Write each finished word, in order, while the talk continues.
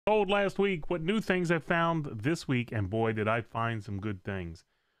old last week, what new things I found this week, and boy, did I find some good things.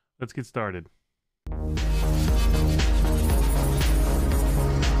 Let's get started.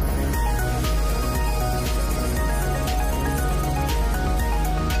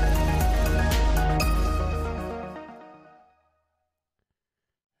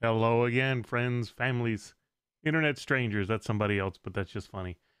 Hello again, friends, families, internet strangers. That's somebody else, but that's just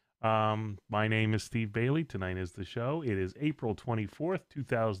funny. My name is Steve Bailey. Tonight is the show. It is April 24th,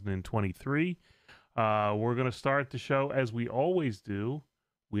 2023. We're going to start the show, as we always do,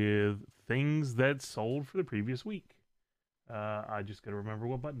 with things that sold for the previous week. I just got to remember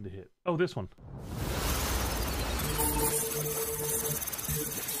what button to hit. Oh, this one.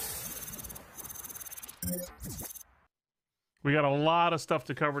 We got a lot of stuff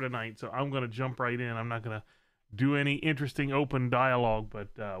to cover tonight, so I'm going to jump right in. I'm not going to do any interesting open dialogue, but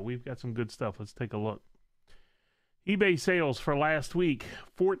we've got some good stuff. Let's take a look. eBay sales for last week,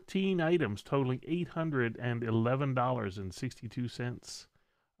 14 items totaling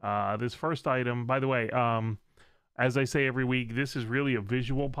 $811.62. This first item, by the way, as I say every week, this is really a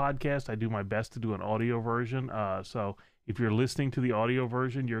visual podcast. I do my best to do an audio version. So if you're listening to the audio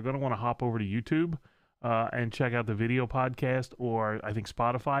version, you're going to want to hop over to YouTube and check out the video podcast, or I think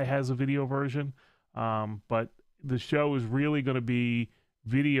Spotify has a video version. But the show is really going to be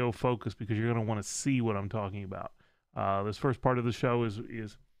video focused because you're going to want to see what I'm talking about. This first part of the show is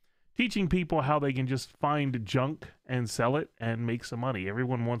teaching people how they can just find junk and sell it and make some money.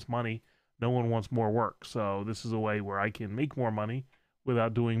 Everyone wants money. No one wants more work. So this is a way where I can make more money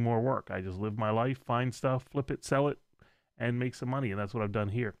without doing more work. I just live my life, find stuff, flip it, sell it, and make some money. And that's what I've done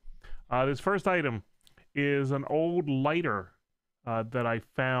here. This first item is an old lighter that I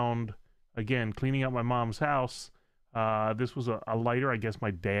found, again, cleaning out my mom's house. This was a lighter I guess my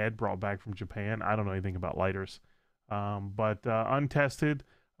dad brought back from Japan. I don't know anything about lighters. But untested,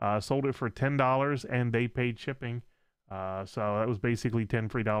 sold it for $10, and they paid shipping. So that was basically $10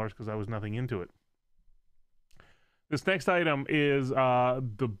 free because I was nothing into it. This next item is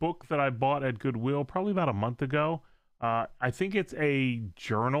the book that I bought at Goodwill probably about a month ago. I think it's a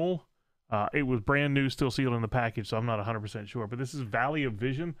journal. It was brand new, still sealed in the package, so I'm not 100% sure. But this is Valley of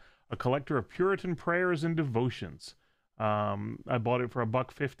Vision, a collector of Puritan prayers and devotions. I bought it for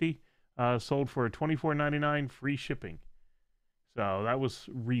 $1.50. Sold for $24.99, free shipping. So that was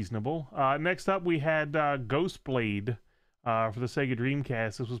reasonable. Next up, we had Ghostblade for the Sega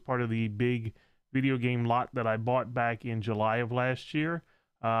Dreamcast. This was part of the big video game lot that I bought back in July of last year.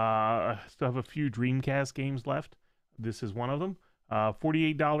 I still have a few Dreamcast games left. This is one of them.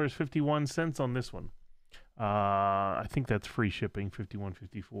 $48.51 on this one. I think that's free shipping,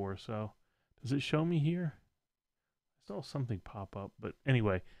 $51.54. So does it show me here? I saw something pop up, but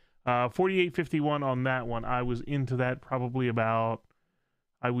anyway. $48.51 on that one. I was into that probably about,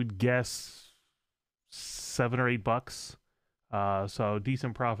 I would guess, $7 or $8. So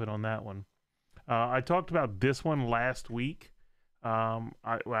decent profit on that one. I talked about this one last week. I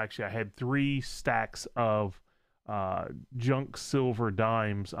had 3 stacks of junk silver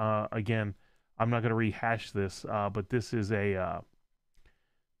dimes. Again, I'm not going to rehash this, but this is a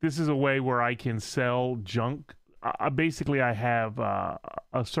way where I can sell junk. Basically, I have a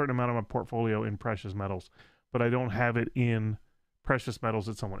certain amount of my portfolio in precious metals, but I don't have it in precious metals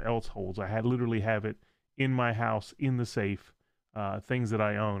that someone else holds. I literally have it in my house, in the safe, things that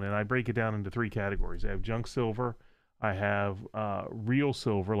I own, and I break it down into 3 categories. I have junk silver, I have real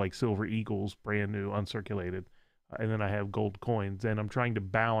silver, like Silver Eagles, brand new, uncirculated, and then I have gold coins, and I'm trying to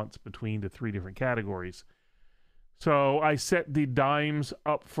balance between the 3 different categories. So I set the dimes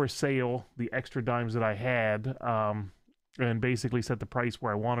up for sale, the extra dimes that I had, and basically set the price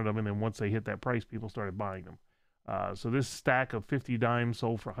where I wanted them. And then once they hit that price, people started buying them. So this stack of 50 dimes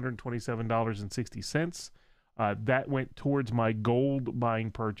sold for $127.60. That went towards my gold buying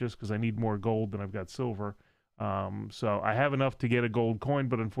purchase because I need more gold than I've got silver. So I have enough to get a gold coin,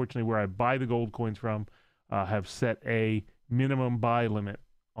 but unfortunately where I buy the gold coins from have set a minimum buy limit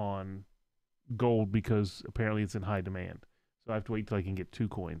on gold because apparently it's in high demand. So I have to wait till I can get 2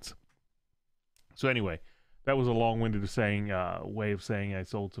 coins. So anyway, that was a long-winded way of saying I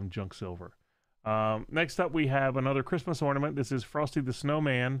sold some junk silver. Next up, we have another Christmas ornament. This is Frosty the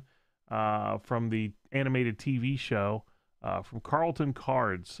Snowman from the animated TV show from Carlton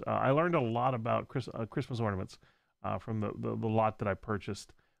Cards. I learned a lot about Christmas ornaments from the lot that I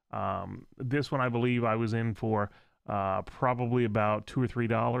purchased. This one, I believe I was in for probably about $2 or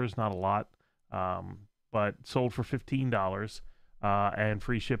 $3, not a lot. But sold for $15 and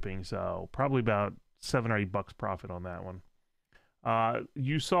free shipping, so probably about $7 or $8 profit on that one.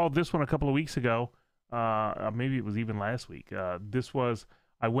 You saw this one a couple of weeks ago. Maybe it was even last week. This was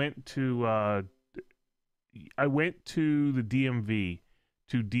I went to the DMV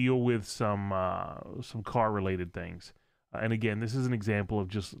to deal with some car related things. And again, this is an example of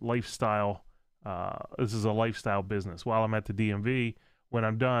just lifestyle. This is a lifestyle business. While I'm at the DMV, when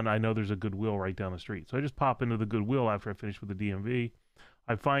I'm done, I know there's a Goodwill right down the street. So I just pop into the Goodwill after I finish with the DMV.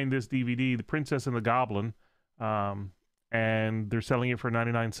 I find this DVD, The Princess and the Goblin, and they're selling it for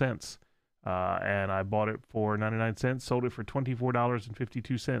 99 cents. And I bought it for 99 cents, sold it for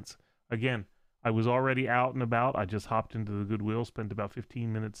 $24.52. Again, I was already out and about. I just hopped into the Goodwill, spent about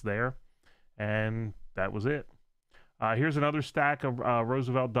 15 minutes there, and that was it. Here's another stack of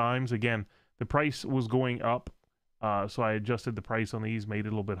Roosevelt dimes. Again, the price was going up, so I adjusted the price on these, made it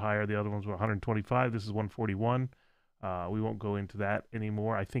a little bit higher. The other ones were 125. This is 141. We won't go into that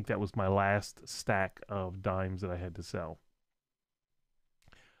anymore. I think that was my last stack of dimes that I had to sell.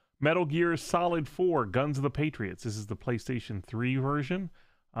 Metal Gear Solid 4, Guns of the Patriots. This is the PlayStation 3 version.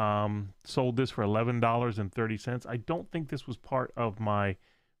 Sold this for $11.30. I don't think this was part of my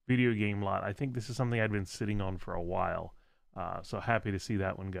video game lot. I think this is something I'd been sitting on for a while. So happy to see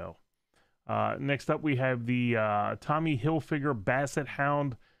that one go. Next up, we have the Tommy Hilfiger Basset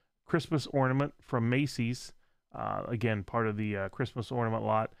Hound Christmas ornament from Macy's. Again, part of the Christmas ornament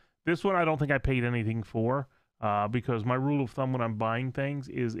lot. This one I don't think I paid anything for. Because my rule of thumb when I'm buying things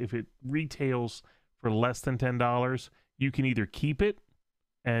is if it retails for less than $10, you can either keep it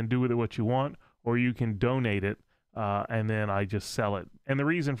and do with it what you want, or you can donate it, and then I just sell it. And the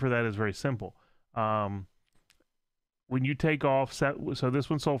reason for that is very simple. When you take off, so this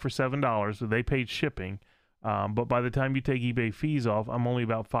one sold for $7, so they paid shipping, but by the time you take eBay fees off, I'm only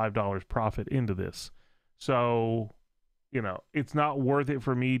about $5 profit into this. So, you know, it's not worth it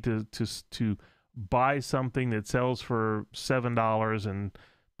for me to buy something that sells for $7 and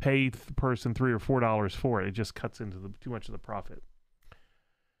pay the person $3 or $4 for it. It just cuts into too much of the profit.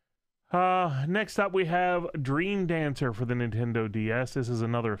 Next up, we have Dream Dancer for the Nintendo DS. This is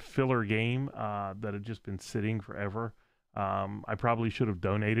another filler game that had just been sitting forever. I probably should have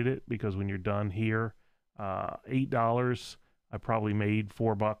donated it because when you're done here, $8, I probably made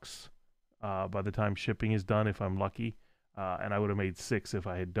 $4 by the time shipping is done if I'm lucky. And I would have made $6 if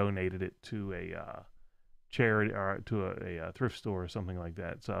I had donated it to a charity or to a thrift store or something like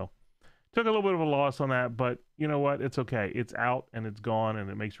that. So took a little bit of a loss on that, but you know what? It's okay. It's out and it's gone, and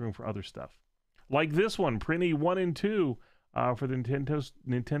it makes room for other stuff. Like this one, Prinny 1 and 2 for the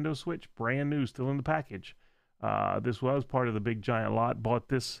Nintendo Switch, brand new, still in the package. This was part of the big giant lot. Bought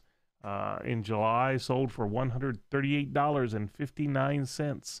this in July, sold for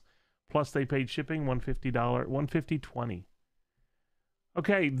 $138.59. Plus they paid shipping, $150.20.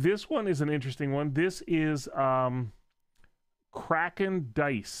 Okay, this one is an interesting one. This is Kraken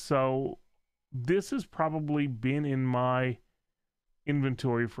Dice. So this has probably been in my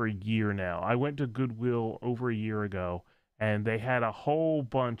inventory for a year now. I went to Goodwill over a year ago, and they had a whole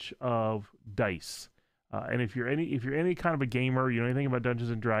bunch of dice. And if you're any kind of a gamer, you know anything about Dungeons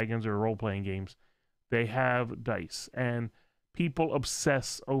and Dragons or role-playing games, they have dice. And people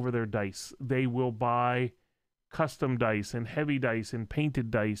obsess over their dice. They will buy custom dice and heavy dice and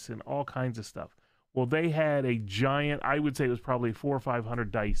painted dice and all kinds of stuff. Well, they had a giant, I would say it was probably 400 or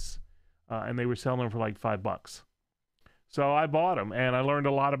 500 dice, and they were selling them for like $5. So I bought them, and I learned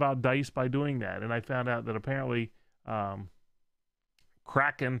a lot about dice by doing that. And I found out that apparently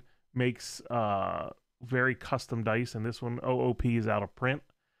Kraken makes very custom dice, and this one, OOP, is out of print.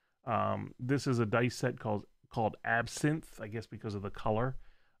 This is a dice set called Absinthe, I guess because of the color.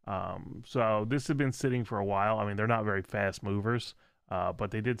 So this has been sitting for a while. I mean, they're not very fast movers,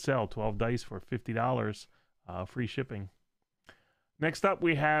 but they did sell 12 dice for $50, free shipping. Next up,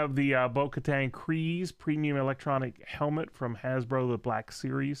 we have the Bo-Katan Kryze Premium Electronic Helmet from Hasbro, the Black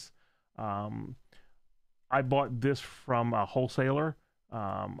Series. I bought this from a wholesaler.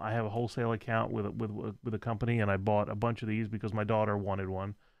 I have a wholesale account with a company, and I bought a bunch of these because my daughter wanted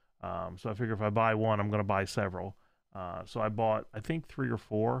one. So I figure if I buy one, I'm going to buy several. So I bought, I think, 3 or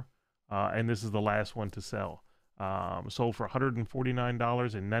 4, and this is the last one to sell. Sold for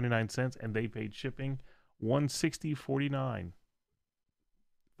 $149.99, and they paid shipping $160.49.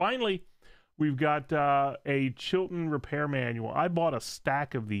 Finally, we've got a Chilton repair manual. I bought a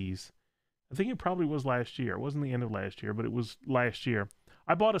stack of these. I think it probably was last year. It wasn't the end of last year, but it was last year.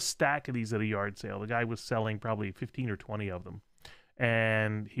 I bought a stack of these at a yard sale. The guy was selling probably 15 or 20 of them,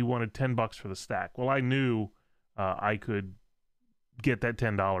 and he wanted $10 for the stack. Well, I knew I could get that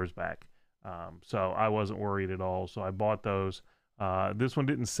 $10 back, so I wasn't worried at all. So I bought those. This one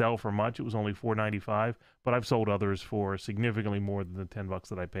didn't sell for much. It was only $4.95, but I've sold others for significantly more than the $10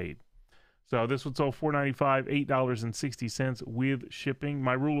 that I paid. So this one sold $4.95, $8.60 with shipping.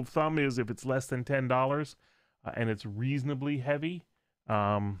 My rule of thumb is if it's less than $10 and it's reasonably heavy,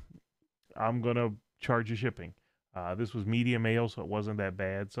 I'm gonna charge you shipping. This was medium ale, so it wasn't that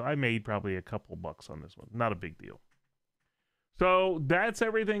bad. So I made probably a couple bucks on this one. Not a big deal. So that's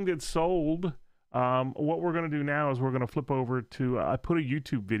everything that's sold. What we're going to do now is we're going to flip over to, I put a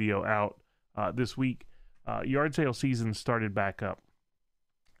YouTube video out this week. Yard sale season started back up.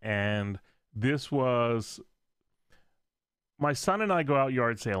 And this was, my son and I go out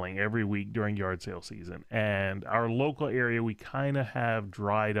yard sailing every week during yard sale season. And our local area, we kind of have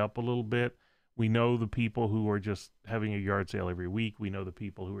dried up a little bit. We know the people who are just having a yard sale every week. We know the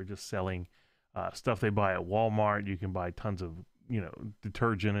people who are just selling stuff they buy at Walmart. You can buy tons of,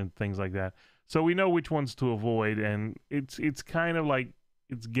 detergent and things like that. So we know which ones to avoid, and it's kind of like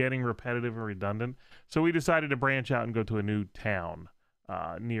it's getting repetitive and redundant. So we decided to branch out and go to a new town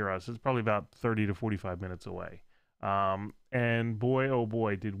near us. It's probably about 30 to 45 minutes away. And boy, oh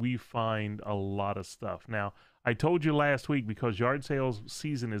boy, did we find a lot of stuff. Now, I told you last week, because yard sales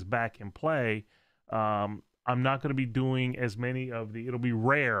season is back in play, I'm not going to be doing as many of it'll be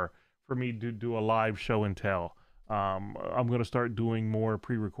rare for me to do a live show and tell. I'm going to start doing more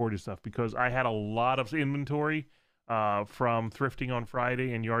pre-recorded stuff because I had a lot of inventory from thrifting on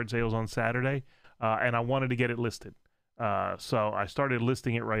Friday and yard sales on Saturday, and I wanted to get it listed. So I started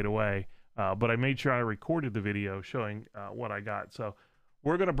listing it right away, but I made sure I recorded the video showing what I got. So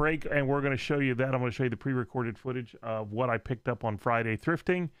we're going to break and we're going to show you that. I'm going to show you the pre-recorded footage of what I picked up on Friday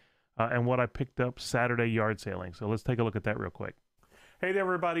thrifting and what I picked up Saturday yard sailing. So let's take a look at that real quick. Hey there,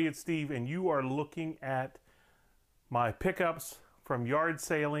 everybody. It's Steve, and you are looking at my pickups from yard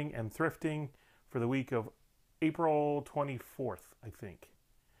sailing and thrifting for the week of April 24th, I think.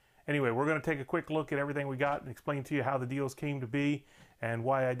 Anyway, we're going to take a quick look at everything we got and explain to you how the deals came to be and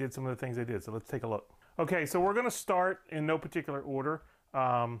why I did some of the things I did. So let's take a look. Okay, so we're going to start in no particular order.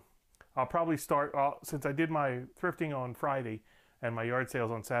 I'll probably start, since I did my thrifting on Friday and my yard sales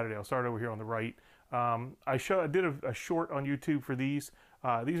on Saturday, I'll start over here on the right. I did a short on YouTube for these.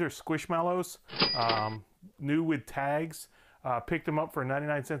 These are Squishmallows, new with tags. Picked them up for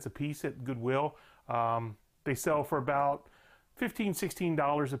 99 cents a piece at Goodwill. They sell for about $15,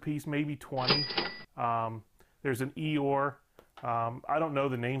 $16 a piece, maybe 20. There's an Eeyore. I don't know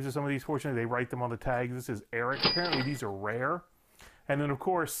the names of some of these. Fortunately, they write them on the tags. This is Eric. Apparently, these are rare. And then, of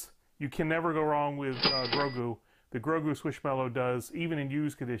course, you can never go wrong with Grogu. The Grogu Squishmallow does, even in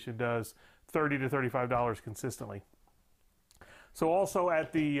used condition, does $30 to $35 consistently. So also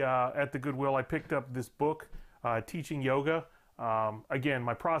at the Goodwill, I picked up this book, Teaching Yoga. Again,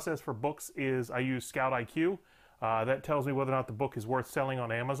 my process for books is I use Scout IQ. That tells me whether or not the book is worth selling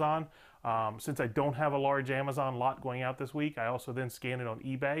on Amazon. Since I don't have a large Amazon lot going out this week, I also then scan it on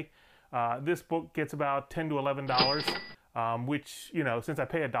eBay. This book gets about $10 to $11, which, since I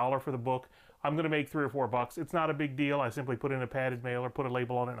pay $1 for the book, I'm going to make $3 or $4. It's not a big deal. I simply put in a padded mailer, put a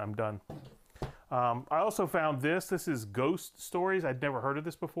label on it, and I'm done. I also found this. This is Ghost Stories. I'd never heard of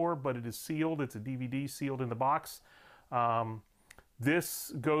this before, but it is sealed. It's a DVD sealed in the box.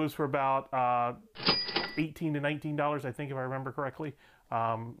 This goes for about $18 to $19, I think, if I remember correctly.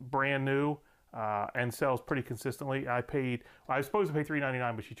 Brand new and sells pretty consistently. I was supposed to pay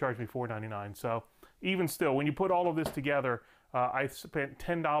 $3.99, but she charged me $4.99. So even still, when you put all of this together, I spent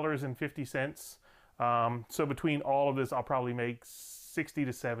 $10.50. So between all of this, I'll probably make $60 to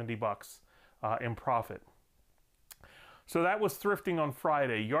 $70 in profit. So that was thrifting on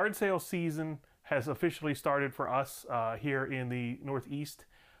Friday. Yard sale season has officially started for us here in the Northeast.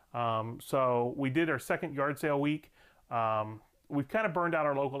 So we did our second yard sale week. We've kind of burned out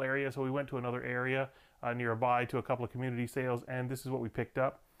our local area, so we went to another area nearby to a couple of community sales, and this is what we picked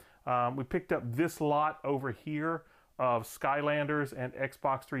up. We picked up this lot over here of Skylanders and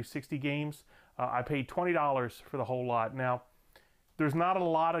Xbox 360 games. I paid $20 for the whole lot. Now, there's not a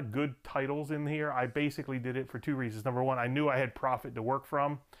lot of good titles in here. I basically did it for two reasons. Number one, I knew I had profit to work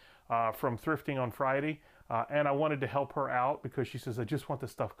from thrifting on Friday, and I wanted to help her out because she says, I just want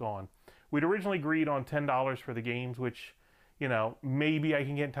this stuff gone. We'd originally agreed on $10 for the games, which, maybe I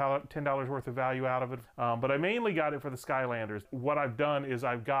can get $10 worth of value out of it. But I mainly got it for the Skylanders. What I've done is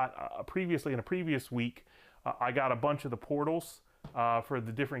I've got previously in a previous week, I got a bunch of the portals for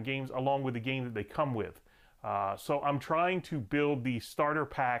the different games along with the game that they come with. So I'm trying to build the starter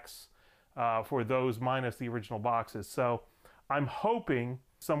packs for those minus the original boxes. So I'm hoping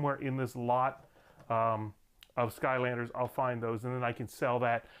somewhere in this lot of Skylanders, I'll find those, and then I can sell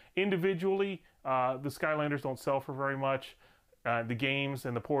that. Individually, the Skylanders don't sell for very much. The games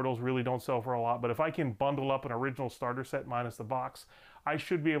and the portals really don't sell for a lot, but if I can bundle up an original starter set minus the box, I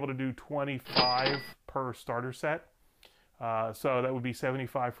should be able to do 25 per starter set. So that would be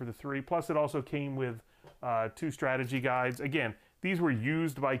 75 for the 3. Plus it also came with 2 strategy guides. Again, these were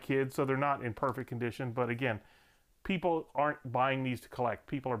used by kids, so they're not in perfect condition. But again, people aren't buying these to collect.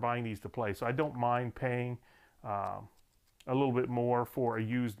 People are buying these to play. So I don't mind paying a little bit more for a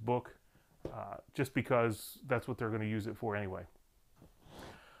used book, just because that's what they're going to use it for anyway.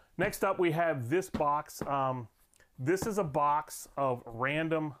 Next up, we have this box. This is a box of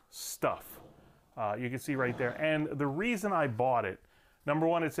random stuff. You can see right there. And the reason I bought it, number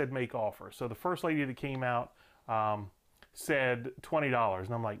one, it said make offer. So the first lady that came out said $20,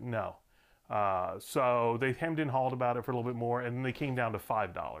 and I'm like, no. So they hemmed and hawed about it for a little bit more, and then they came down to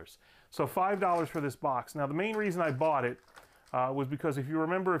 $5. So $5 for this box. Now the main reason I bought it was because if you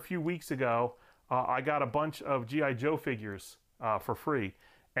remember a few weeks ago, I got a bunch of G.I. Joe figures for free.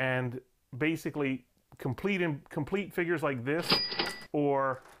 And basically complete figures like this,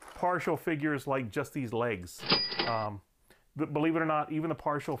 or partial figures like just these legs. Believe it or not, even the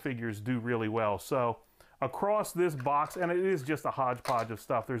partial figures do really well. So across this box, and it is just a hodgepodge of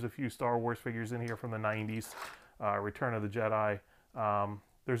stuff. There's a few Star Wars figures in here from the 90s, Return of the Jedi.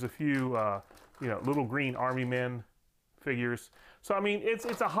 There's a few, little green army men figures. So I mean,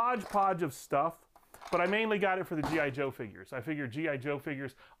 it's a hodgepodge of stuff. But I mainly got it for the G.I. Joe figures. I figured G.I. Joe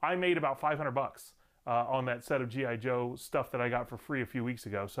figures, I made about $500 on that set of G.I. Joe stuff that I got for free a few weeks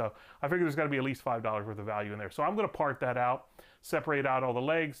ago. So I figured there's got to be at least $5 worth of value in there. So I'm going to part that out, separate out all the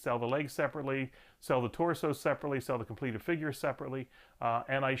legs, sell the legs separately, sell the torso separately, sell the completed figures separately,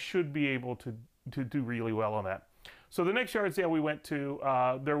 and I should be able to do really well on that. So the next yard sale we went to,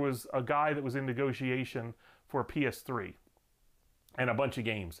 there was a guy that was in negotiation for a PS3. And a bunch of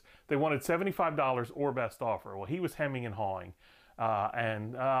games. They wanted $75 or best offer. Well, he was hemming and hawing.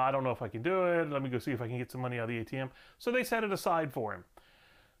 I don't know if I can do it. Let me go see if I can get some money out of the ATM. So they set it aside for him.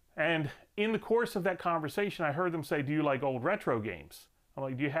 And in the course of that conversation, I heard them say, do you like old retro games? I'm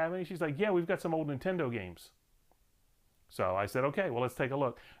like, do you have any? She's like, yeah, we've got some old Nintendo games. So I said, okay, well, let's take a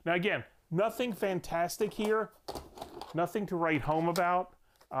look. Now, again, nothing fantastic here. Nothing to write home about.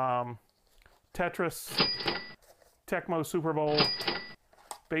 Tetris, Tecmo Super Bowl,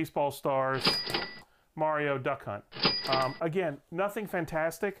 Baseball Stars, Mario Duck Hunt. Again, nothing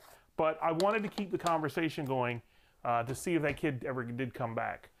fantastic, but I wanted to keep the conversation going to see if that kid ever did come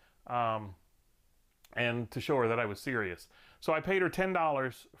back, and to show her that I was serious. So I paid her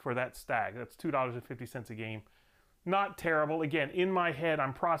 $10 for that stack. That's $2.50 a game. Not terrible. Again, in my head,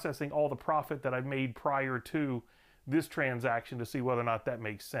 I'm processing all the profit that I made prior to this transaction to see whether or not that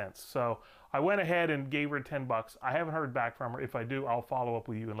makes sense. So I went ahead and gave her $10. I haven't heard back from her. If I do, I'll follow up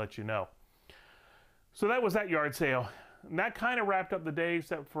with you and let you know. So that was that yard sale. And that kind of wrapped up the day,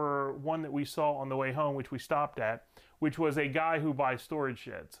 except for one that we saw on the way home, which we stopped at, which was a guy who buys storage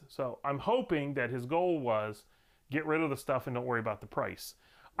sheds. So I'm hoping that his goal was get rid of the stuff and don't worry about the price.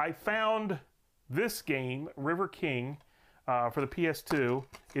 I found this game, River King, for the PS2.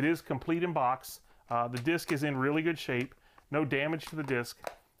 It is complete in box. The disc is in really good shape. No damage to the disc.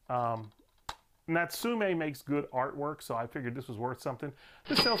 Natsume makes good artwork, so I figured this was worth something.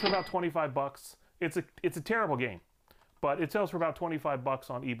 This sells for about 25 bucks. It's a terrible game, but it sells for about 25 bucks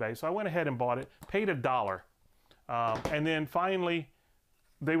on eBay. So I went ahead and bought it, paid $1. And then finally,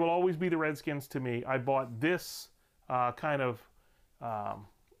 they will always be the Redskins to me. I bought this kind of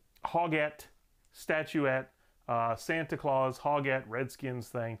Hoggette, statuette, Santa Claus, Hoggette, Redskins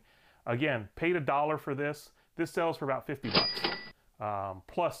thing. Again, paid $1 for this. This sells for about 50 bucks.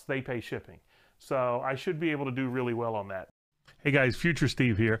 Plus, they pay shipping. So I should be able to do really well on that. Hey guys, Future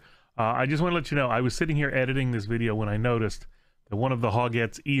Steve here. I just want to let you know, I was sitting here editing this video when I noticed that one of the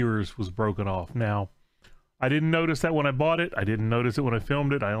Hoggette's ears was broken off. Now, I didn't notice that when I bought it. I didn't notice it when I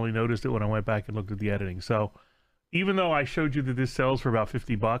filmed it. I only noticed it when I went back and looked at the editing. So even though I showed you that this sells for about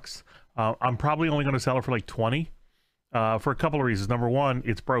 50 bucks, I'm probably only going to sell it for like 20 for a couple of reasons. Number one,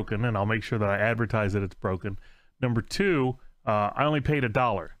 it's broken, and I'll make sure that I advertise that it's broken. Number two, I only paid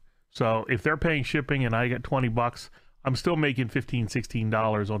 $1. So if they're paying shipping and I get 20 bucks, I'm still making $15,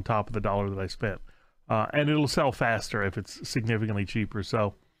 $16 on top of the dollar that I spent. And it'll sell faster if it's significantly cheaper.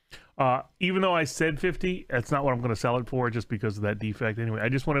 So even though I said 50, that's not what I'm going to sell it for, just because of that defect. Anyway, I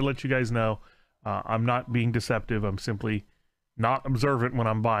just want to let you guys know I'm not being deceptive. I'm simply not observant when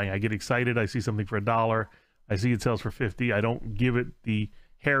I'm buying. I get excited. I see something for $1. I see it sells for 50. I don't give it the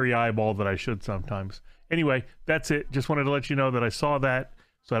hairy eyeball that I should sometimes. Anyway, that's it. Just wanted to let you know that I saw that,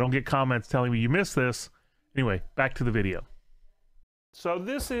 so I don't get comments telling me you missed this. Anyway, back to the video. So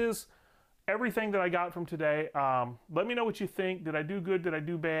this is everything that I got from today. Let me know what you think. Did I do good? Did I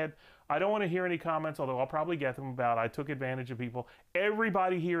do bad? I don't want to hear any comments, although I'll probably get them about I took advantage of people.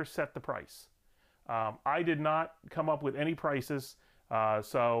 Everybody here set the price. I did not come up with any prices.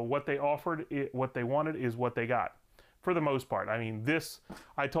 So what they offered, what they wanted is what they got for the most part. I mean, this,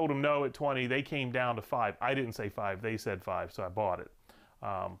 I told them no at 20. They came down to 5. I didn't say 5. They said 5, so I bought it.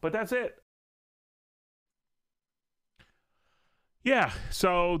 But that's it. Yeah,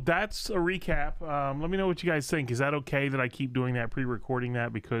 so that's a recap. Let me know what you guys think. Is that okay that I keep doing that, pre-recording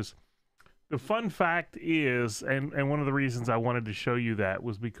that? Because the fun fact is, and one of the reasons I wanted to show you that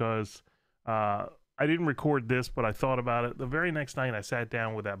was because I didn't record this, but I thought about it. The very next night, I sat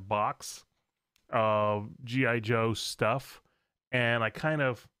down with that box of G.I. Joe stuff, and I kind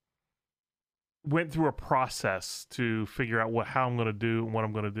of went through a process to figure out how I'm going to do and what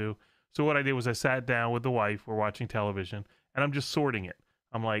I'm going to do. So what I did was I sat down with the wife. We're watching television, and I'm just sorting it.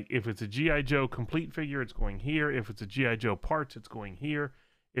 I'm like, if it's a G.I. Joe complete figure, it's going here. If it's a G.I. Joe parts, it's going here.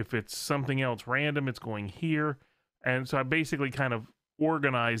 If it's something else random, it's going here. And so I basically kind of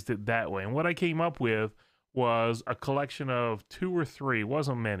organized it that way. And what I came up with was a collection of 2 or 3,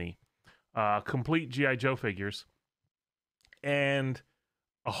 wasn't many, complete G.I. Joe figures, and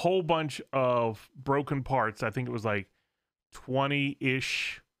a whole bunch of broken parts. I think it was like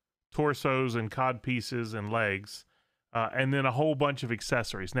 20-ish torsos and cod pieces and legs, and then a whole bunch of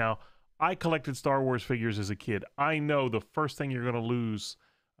accessories. Now, I collected Star Wars figures as a kid. I know the first thing you're going to lose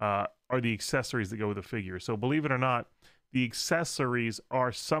are the accessories that go with the figure. So believe it or not, the accessories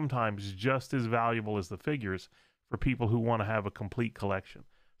are sometimes just as valuable as the figures for people who want to have a complete collection.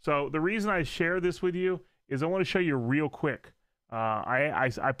 So the reason I share this with you is I want to show you real quick.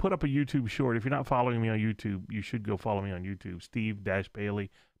 I put up a YouTube short. If you're not following me on YouTube, you should go follow me on YouTube,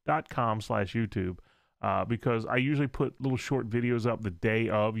 steve-bailey.com/YouTube, because I usually put little short videos up the day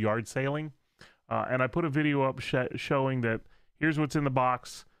of yard sailing. And I put a video up showing that here's what's in the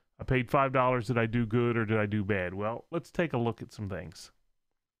box. I paid $5. Did I do good or did I do bad? Well, let's take a look at some things.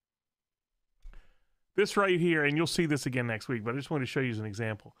 This right here, and you'll see this again next week, but I just want to show you as an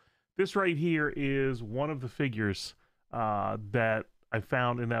example. This right here is one of the figures that I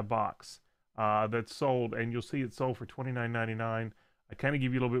found in that box that's sold, and you'll see it sold for $29.99. I kind of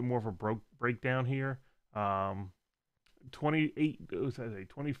give you a little bit more of a breakdown here.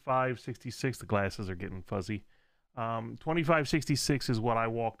 25.66. The glasses are getting fuzzy. 25.66 is what I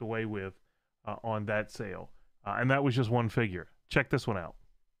walked away with on that sale, and that was just one figure. Check this one out.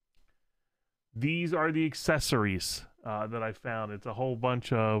 These are the accessories that I found. It's a whole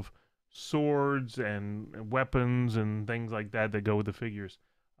bunch of swords and weapons and things like that that go with the figures.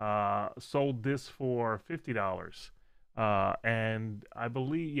 Sold this for $50, and I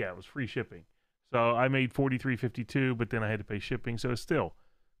believe, yeah, it was free shipping. So I made $43.52, but then I had to pay shipping. So it's still,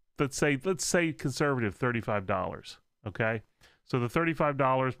 let's say conservative, $35. Okay, so the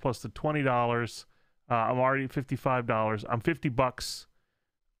 $35 plus the $20, I'm already $55. I'm $50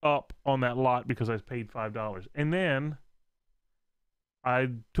 up on that lot because I paid $5, and then I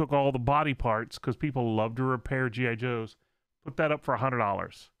took all the body parts because people love to repair G.I. Joes. Put that up for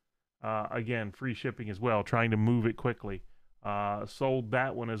 $100. Again, free shipping as well, trying to move it quickly. Sold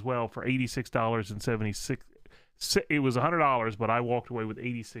that one as well for $86.76. It was $100, but I walked away with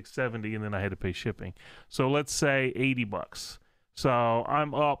 $86.70, and then I had to pay shipping. So let's say $80. So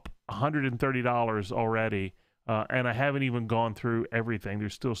I'm up $130 already, and I haven't even gone through everything.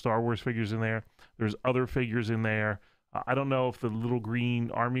 There's still Star Wars figures in there. There's other figures in there. I don't know if the little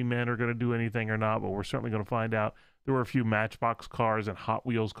green army men are going to do anything or not, but we're certainly going to find out. There were a few Matchbox cars and Hot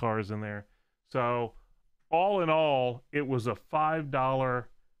Wheels cars in there. So all in all, it was a $5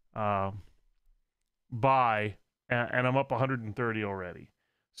 buy, and I'm up $130 already.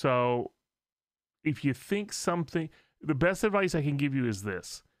 So if you think something, the best advice I can give you is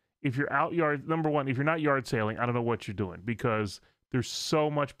this. If you're out yard, number one, if you're not yard sailing, I don't know what you're doing, because there's so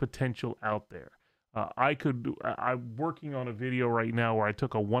much potential out there. I'm working on a video right now where I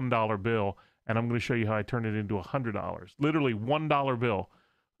took a $1 bill, and I'm going to show you how I turned it into $100. Literally $1 bill.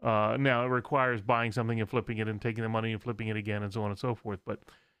 Now, it requires buying something and flipping it and taking the money and flipping it again and so on and so forth. But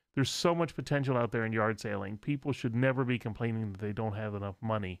there's so much potential out there in yard sailing. People should never be complaining that they don't have enough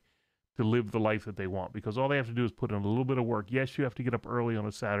money to live the life that they want, because all they have to do is put in a little bit of work. Yes, you have to get up early on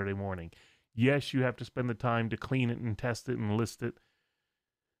a Saturday morning. Yes, you have to spend the time to clean it and test it and list it.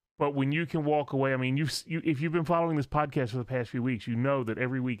 But when you can walk away, I mean, if you've been following this podcast for the past few weeks, you know that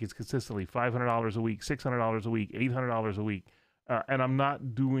every week is consistently $500 a week, $600 a week, $800 a week, and I'm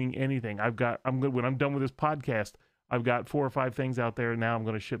not doing anything. I'm good when I'm done with this podcast. I've got 4 or 5 things out there now I'm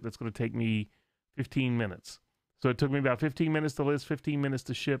going to ship. That's going to take me 15 minutes. So it took me about 15 minutes to list, 15 minutes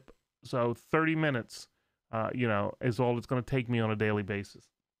to ship, So 30 minutes, is all it's going to take me on a daily basis.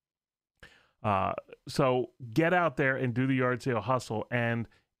 So get out there and do the yard sale hustle. And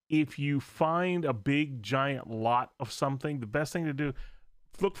if you find a big giant lot of something, the best thing to do,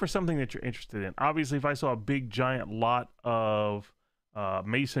 look for something that you're interested in. Obviously, if I saw a big giant lot of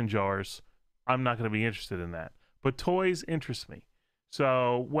mason jars, I'm not going to be interested in that. But toys interest me.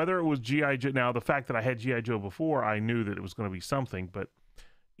 So whether it was G.I. Joe, now the fact that I had G.I. Joe before, I knew that it was going to be something. But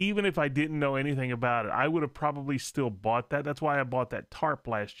even if I didn't know anything about it, I would have probably still bought that. That's why I bought that tarp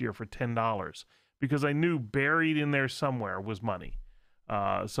last year for $10, because I knew buried in there somewhere was money.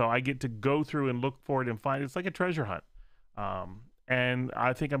 So I get to go through and look for it and find it. It's like a treasure hunt. And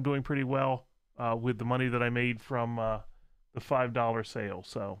I think I'm doing pretty well with the money that I made from the $5 sale.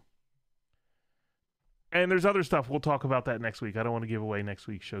 So, and there's other stuff. We'll talk about that next week. I don't want to give away next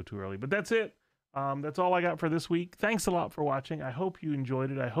week's show too early, but that's it. That's all I got for this week. Thanks a lot for watching. I hope you enjoyed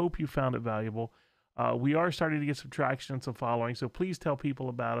it. I hope you found it valuable. We are starting to get some traction and some following, so please tell people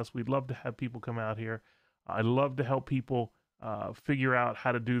about us. We'd love to have people come out here. I'd love to help people figure out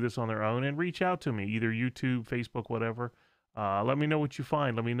how to do this on their own, and reach out to me, either YouTube, Facebook, whatever. Let me know what you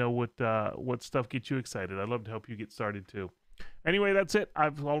find. Let me know what stuff gets you excited. I'd love to help you get started too. Anyway, that's it.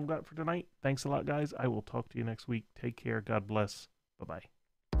 I've all got for tonight. Thanks a lot, guys. I will talk to you next week. Take care. God bless. Bye-bye.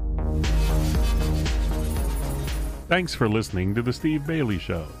 Thanks for listening to The Steve Bailey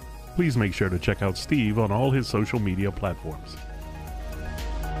Show. Please make sure to check out Steve on all his social media platforms.